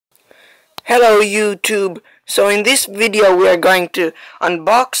Hello YouTube. So in this video we are going to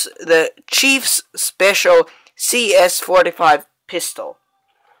unbox the Chief's Special CS45 pistol.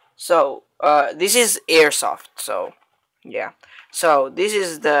 So this is Airsoft. So yeah. So this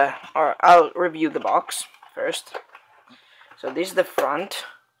is I'll review the box first. So this is the front.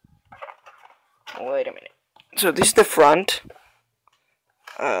 Wait a minute. So this is the front.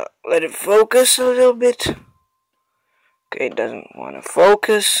 Let it focus a little bit. Okay, it doesn't want to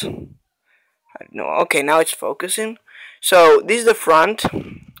focus. No, okay, now it's focusing. So this is the front.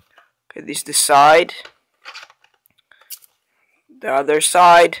 Okay, this is the side. The other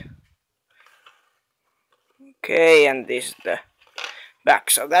side. Okay, and this is the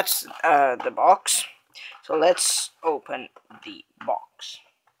back. So that's the box. So let's open the box.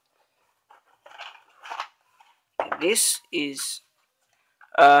 This is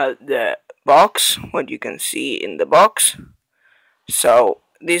the box. What you can see in the box. So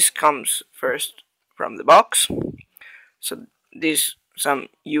this comes first from the box. So this some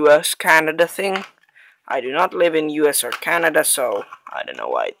US Canada thing. I do not live in US or Canada, so I don't know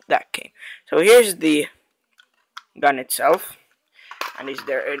why that came. So here's the gun itself. And is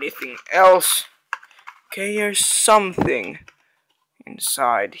there anything else? Okay, here's something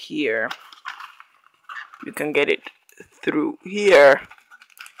inside here. You can get it through here.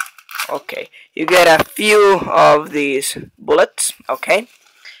 Okay, you get a few of these bullets. Okay,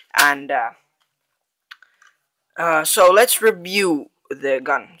 and so let's review the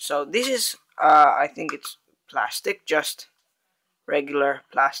gun. So this is I think it's plastic, just regular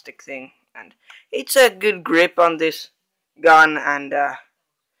plastic thing, and it's a good grip on this gun. And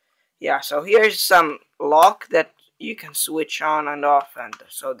yeah, so here's some lock that you can switch on and off, and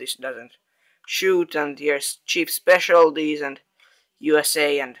so this doesn't shoot. And here's Chief Specialties and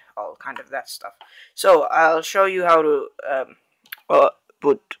USA and all kind of that stuff. So I'll show you how to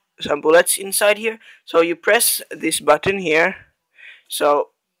put some bullets inside here. So you press this button here, so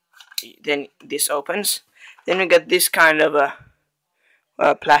then this opens. Then you get this kind of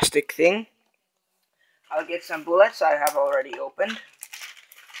a plastic thing. I'll get some bullets I have already opened,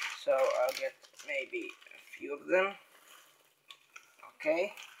 so I'll get maybe a few of them.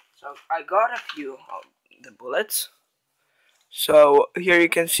 Okay, so I got a few of the bullets. So here you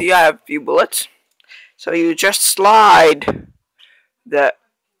can see I have a few bullets. So you just slide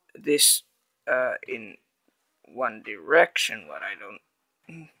this in one direction. What I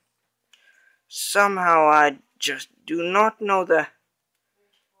don't somehow I just do not know the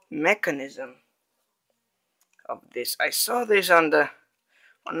mechanism of this. I saw this on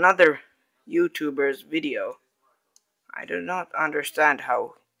another YouTuber's video. I do not understand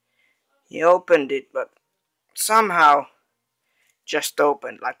how he opened it, but somehow just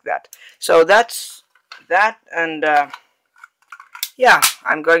opened like that. So that's that. And yeah,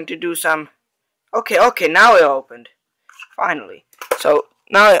 I'm going to do some. Okay, now it opened finally. So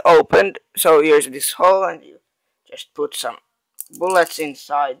now it opened. So here's this hole, and you just put some bullets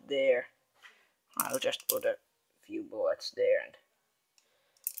inside there. I'll just put a few bullets there, and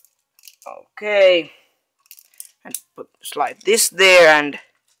okay, and slide this there, and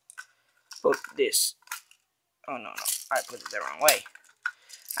put this. Oh no, I put it the wrong way.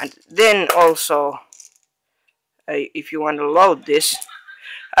 And then also, if you want to load this,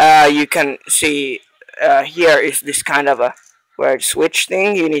 you can see here is this kind of a weird switch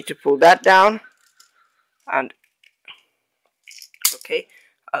thing. You need to pull that down, and okay,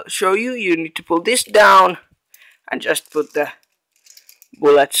 I'll show you. You need to pull this down and just put the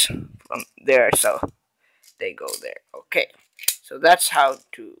bullets from there, so they go there. Okay, so that's how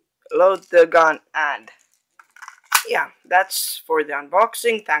to load the gun. And yeah, that's for the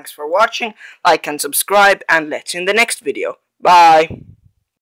unboxing. Thanks for watching. Like and subscribe, and let's see you in the next video. Bye.